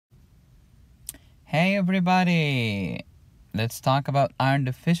Hey everybody! Let's talk about iron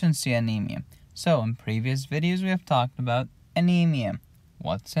deficiency anemia. So in previous videos we have talked about anemia.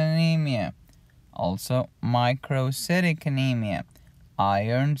 What's anemia? Also microcytic anemia,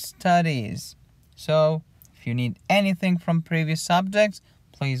 iron studies. So if you need anything from previous subjects,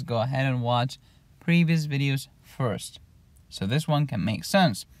 please go ahead and watch previous videos first. So this one can make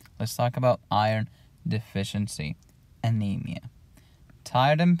sense. Let's talk about iron deficiency anemia.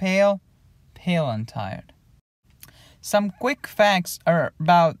 Tired and pale? Pale and tired. Some quick facts are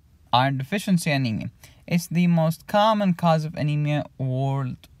about iron deficiency anemia. It's the most common cause of anemia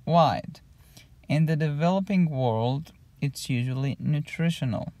worldwide. In the developing world, it's usually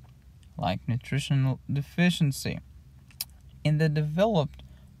nutritional, like nutritional deficiency. In the developed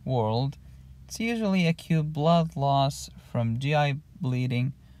world, it's usually acute blood loss from GI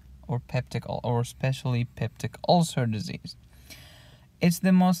bleeding or peptic or especially peptic ulcer disease. It's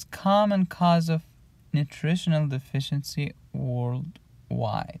the most common cause of nutritional deficiency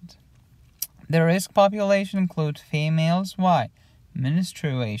worldwide. The risk population includes females. Why?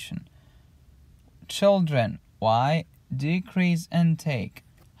 Menstruation. Children. Why? Decreased intake.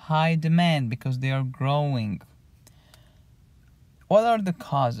 High demand because they are growing. What are the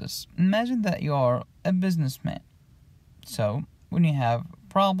causes? Imagine that you are a businessman. So, when you have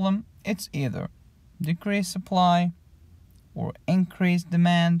a problem, it's either decreased supply, or increased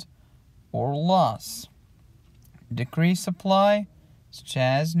demand, or loss. Decreased supply, such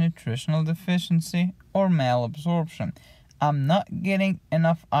as nutritional deficiency or malabsorption. I'm not getting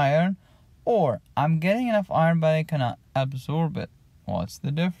enough iron, or I'm getting enough iron but I cannot absorb it. What's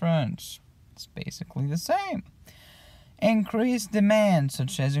the difference? It's basically the same. Increased demand,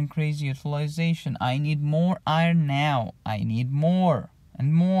 such as increased utilization. I need more iron now. I need more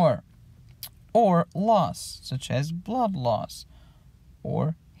and more. Or loss, such as blood loss,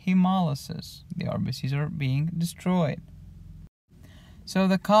 or hemolysis. The RBCs are being destroyed. So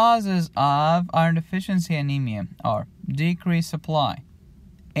the causes of iron deficiency anemia are decreased supply,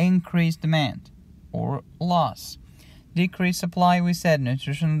 increased demand, or loss. Decreased supply, we said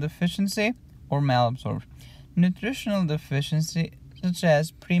nutritional deficiency or malabsorption. Nutritional deficiency, such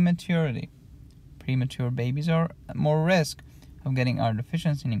as prematurity. Premature babies are at more risk of getting iron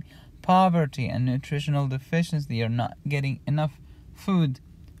deficiency anemia. Poverty and nutritional deficiency, they are not getting enough food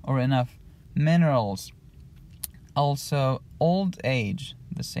or enough minerals. Also, old age,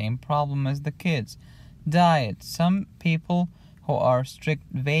 the same problem as the kids. Diet, some people who are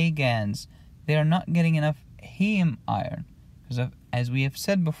strict vegans, they are not getting enough heme iron. Because as we have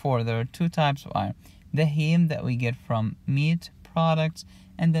said before, there are two types of iron. The heme that we get from meat products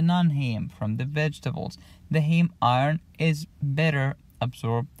and the non-heme from the vegetables. The heme iron is better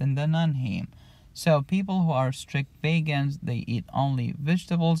absorbed than the non-heme. So people who are strict vegans, they eat only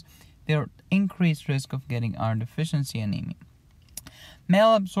vegetables, they're increased risk of getting iron deficiency anemia.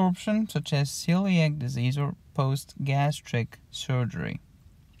 Malabsorption, such as celiac disease or post-gastric surgery.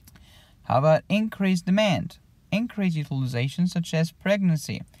 How about increased demand? Increased utilization, such as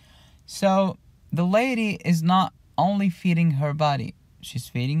pregnancy. So the lady is not only feeding her body, she's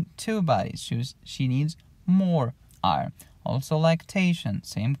feeding two bodies. She needs more iron. Also lactation,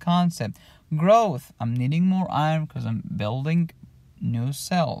 same concept. Growth, I'm needing more iron because I'm building new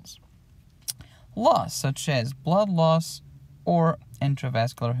cells. Loss, such as blood loss or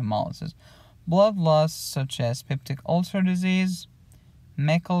intravascular hemolysis. Blood loss, such as peptic ulcer disease,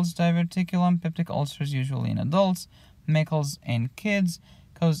 Meckel's diverticulum. Peptic ulcers usually in adults, Meckel's in kids,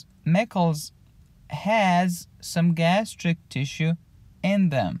 because Meckel's has some gastric tissue in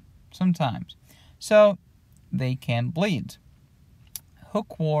them sometimes. So they can bleed.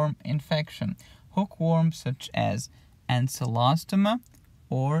 Hookworm infection. Hookworms such as Ancylostoma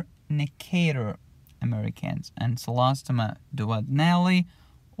or Necator americans. Ancylostoma duodenale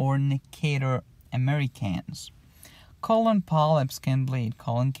or Necator americans. Colon polyps can bleed.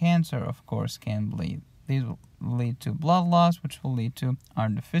 Colon cancer, of course, can bleed. These will lead to blood loss, which will lead to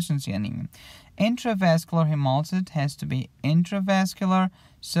iron deficiency anemia. Intravascular hemolysis has to be intravascular,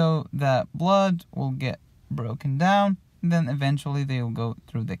 so the blood will get broken down, then eventually they will go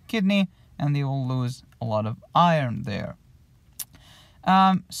through the kidney and they will lose a lot of iron there.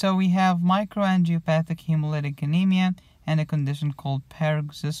 So we have microangiopathic hemolytic anemia and a condition called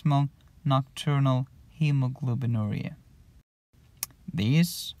paroxysmal nocturnal hemoglobinuria.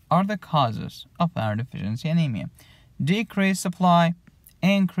 These are the causes of iron deficiency anemia: decreased supply,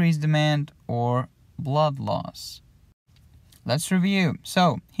 increased demand, or blood loss. Let's review.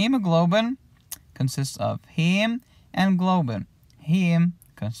 So hemoglobin consists of heme and globin. Heme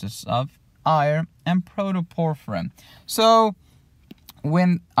consists of iron and protoporphyrin. So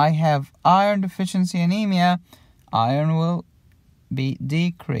when I have iron deficiency anemia, iron will be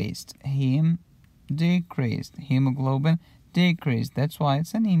decreased. Heme decreased. Hemoglobin decreased. That's why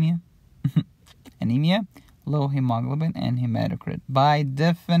it's anemia. Anemia, low hemoglobin and hematocrit. By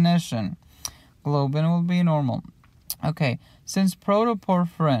definition, globin will be normal. Okay, since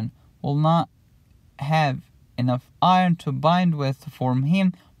protoporphyrin will not have enough iron to bind with to form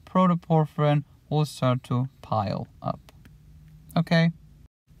heme, protoporphyrin will start to pile up. Okay.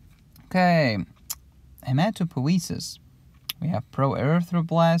 Hematopoiesis. We have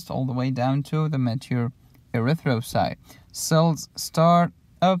proerythroblast all the way down to the mature erythrocyte. Cells start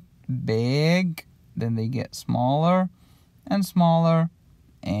up big, then they get smaller and smaller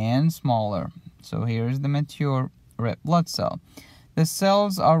and smaller. So here's the mature red blood cell. The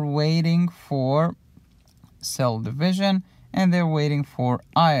cells are waiting for cell division and they're waiting for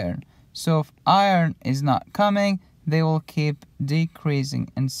iron. So if iron is not coming, they will keep decreasing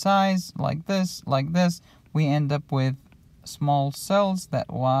in size like this, like this. We end up with small cells.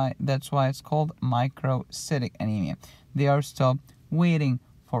 That's why it's called microcytic anemia. They are still waiting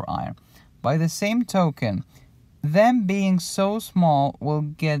for iron. By the same token, them being so small will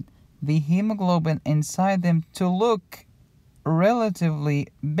get the hemoglobin inside them to look relatively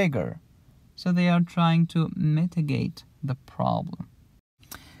bigger. So they are trying to mitigate the problem.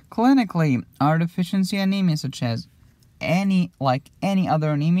 Clinically, iron deficiency anemia, such as any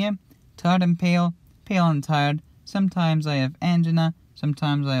other anemia, tired and pale, pale and tired. Sometimes I have angina,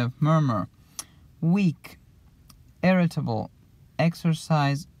 sometimes I have murmur. Weak, irritable,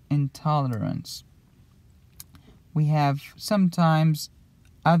 exercise intolerance. We have sometimes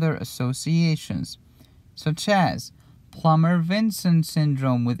other associations, such as Plummer-Vinson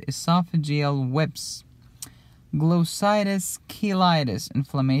syndrome with esophageal whips, glossitis, cheilitis,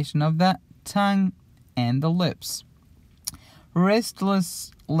 inflammation of the tongue and the lips,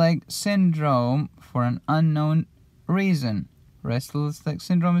 restless leg syndrome for an unknown reason. Restless leg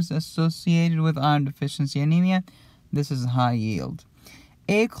syndrome is associated with iron deficiency anemia. This is high yield.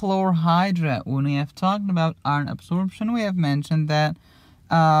 Achlorhydria. When we have talked about iron absorption, we have mentioned that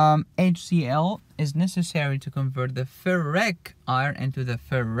HCl is necessary to convert the ferric iron into the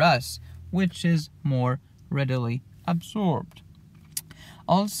ferrous, which is more readily absorbed.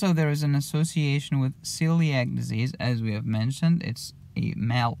 Also, there is an association with celiac disease, as we have mentioned. It's a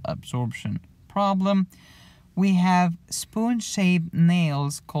malabsorption problem. We have spoon-shaped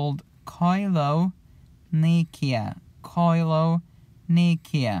nails called koilonychia.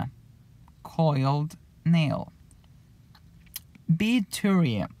 Koilonychia. Coiled nail.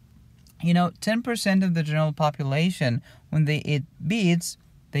 Beeturia. 10% of the general population, when they eat beets,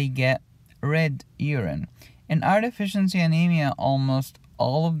 they get red urine. In iron deficiency anemia, almost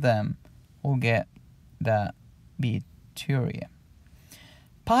all of them will get the beeturia.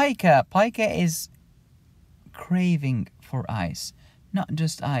 Pica. Pica is craving for ice. Not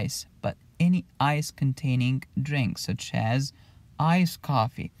just ice, but any ice-containing drink, such as iced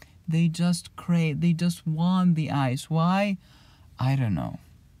coffee. They just want the ice. Why? I don't know.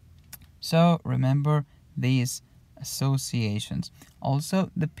 So remember these associations. Also,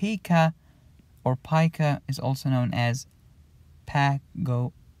 the pica or pica is also known as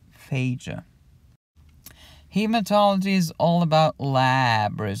pagophagia. Hematology is all about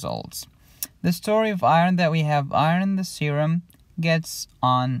lab results. The story of iron, that we have iron in the serum, gets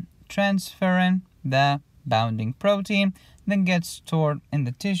on transferrin, the bounding protein, then gets stored in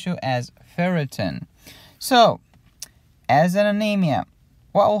the tissue as ferritin. So, as an anemia,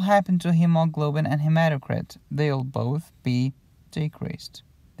 what will happen to hemoglobin and hematocrit? They'll both be decreased.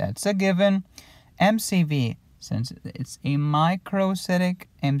 That's a given. MCV, since it's a microcytic,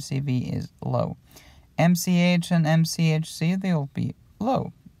 MCV is low. MCH and MCHC, they'll be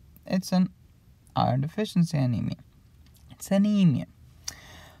low. It's an iron deficiency anemia. It's anemia.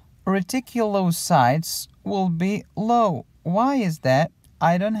 Reticulocytes will be low. Why is that?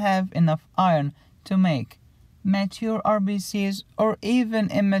 I don't have enough iron to make mature RBCs, or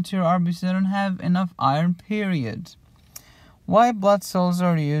even immature RBCs. I don't have enough iron, period. White blood cells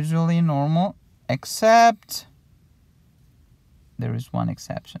are usually normal, except there is one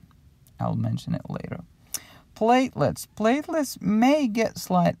exception. I'll mention it later. Platelets. Platelets may get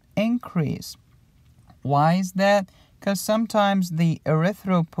slight increase. Why is that? Because sometimes the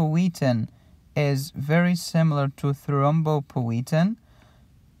erythropoietin is very similar to thrombopoietin.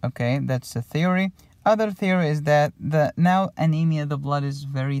 Okay, that's the theory. Other theory is that now anemia, the blood is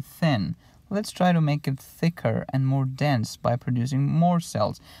very thin. Let's try to make it thicker and more dense by producing more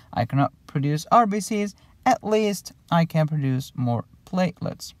cells. I cannot produce RBCs, at least I can produce more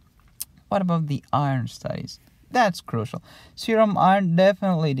platelets. What about the iron studies? That's crucial. Serum iron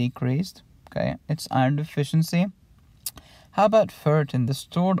definitely decreased. Okay, it's iron deficiency. How about ferritin, the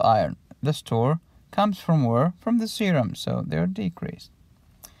stored iron? The store comes from where? From the serum, so they're decreased.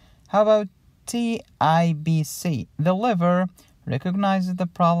 How about TIBC? The liver recognizes the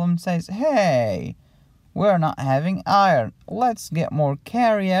problem, says, hey, we're not having iron. Let's get more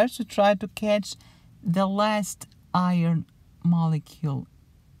carriers to try to catch the last iron molecule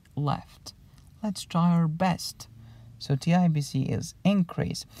left. Let's try our best. So TIBC is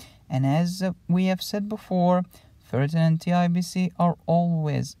increased. And as we have said before, ferritin and TIBC are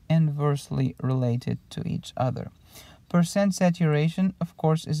always inversely related to each other. Percent saturation, of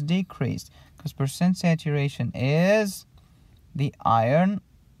course, is decreased because percent saturation is the iron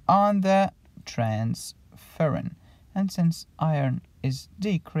on the transferrin. And since iron is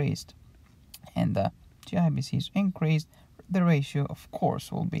decreased and the TIBC is increased, the ratio, of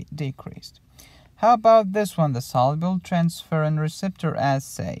course, will be decreased. How about this one, the soluble transferrin receptor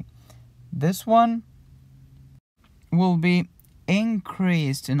assay? This one will be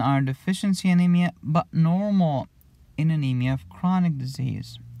increased in iron deficiency anemia, but normal in anemia of chronic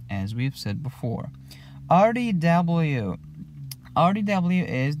disease, as we've said before. RDW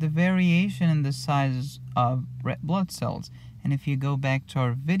is the variation in the sizes of red blood cells. And if you go back to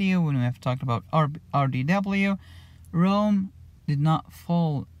our video when we have talked about RDW, Rome did not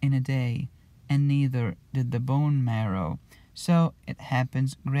fall in a day, and neither did the bone marrow. So it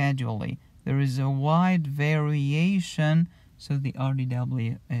happens gradually. There is a wide variation, so the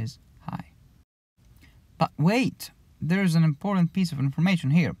RDW is high. But wait, there's an important piece of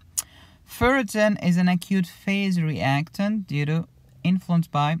information here. Ferritin is an acute phase reactant due to influence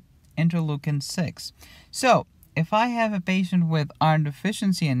by interleukin 6. So, if I have a patient with iron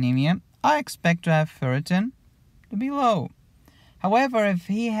deficiency anemia, I expect to have ferritin to be low. However, if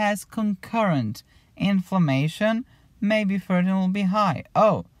he has concurrent inflammation, maybe ferritin will be high.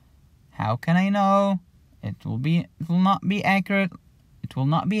 Oh, how can I know? It will not be accurate. It will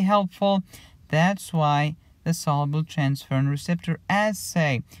not be helpful. That's why the soluble transferrin receptor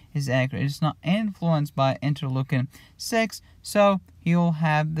assay is accurate. It's not influenced by interleukin 6, so you'll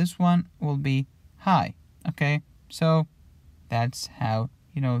have this one will be high. Okay, so that's how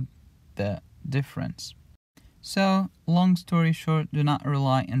you know the difference. So, long story short, do not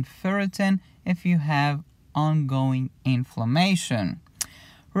rely on ferritin if you have ongoing inflammation.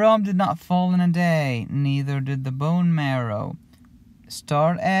 Rome did not fall in a day, neither did the bone marrow.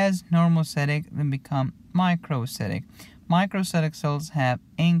 Start as normocytic, then become microcytic. Microcytic cells have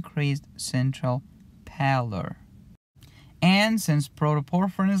increased central pallor. And since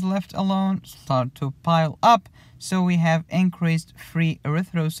protoporphyrin is left alone, start to pile up, so we have increased free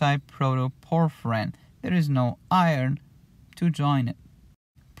erythrocyte protoporphyrin. There is no iron to join it.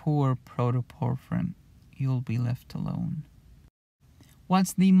 Poor protoporphyrin, you'll be left alone.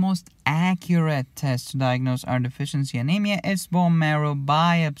 What's the most accurate test to diagnose iron deficiency anemia? It's bone marrow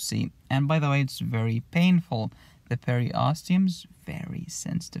biopsy. And by the way, it's very painful. The periosteum is very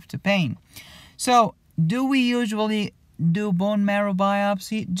sensitive to pain. So, do we usually do bone marrow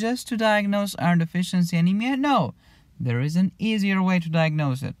biopsy just to diagnose iron deficiency anemia? No. There is an easier way to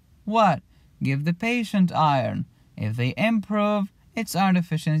diagnose it. What? Give the patient iron. If they improve, it's iron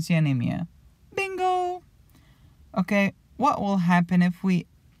deficiency anemia. Bingo! Okay, what will happen if we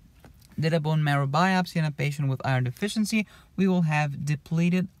did a bone marrow biopsy in a patient with iron deficiency? We will have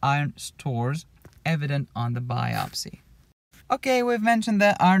depleted iron stores evident on the biopsy. Okay, we've mentioned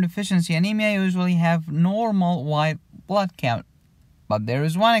that iron deficiency anemia usually have normal white blood count. But there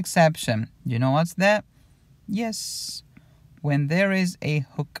is one exception. You know what's that? Yes, when there is a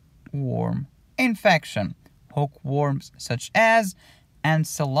hookworm infection. Hookworms such as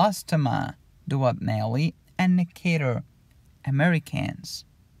Ancylostoma duodenale and Necator americans.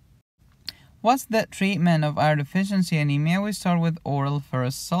 What's the treatment of iron deficiency anemia? We start with oral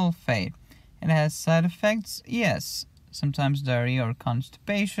ferrous sulfate. It has side effects? Yes. Sometimes diarrhea or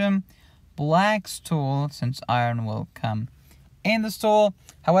constipation. Black stool, since iron will come in the stool.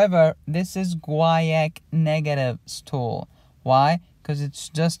 However, this is guaiac negative stool. Why? Because it's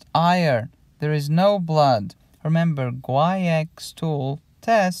just iron. There is no blood. Remember, guaiac stool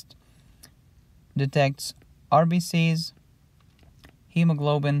test detects RBCs,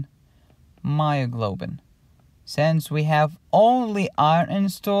 hemoglobin, myoglobin. Since we have only iron in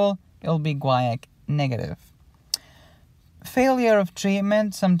stool, it'll be guaiac negative. Failure of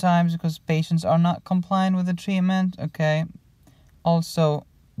treatment, sometimes because patients are not compliant with the treatment, okay? Also,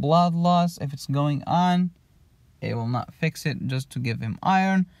 blood loss, if it's going on, it will not fix it just to give him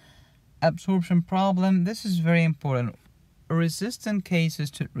iron. Absorption problem, this is very important. Resistant cases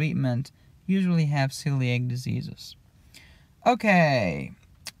to treatment usually have celiac diseases. Okay,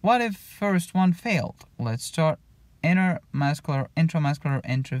 what if first one failed? Let's start. Intramuscular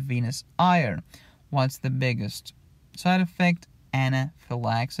intravenous iron. What's the biggest side effect?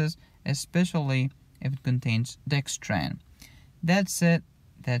 Anaphylaxis, especially if it contains dextran. That's it.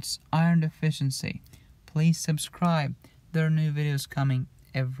 That's iron deficiency. Please subscribe. There are new videos coming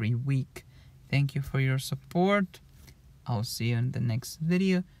every week. Thank you for your support. I'll see you in the next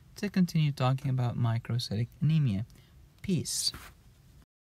video to continue talking about microcytic anemia. Peace.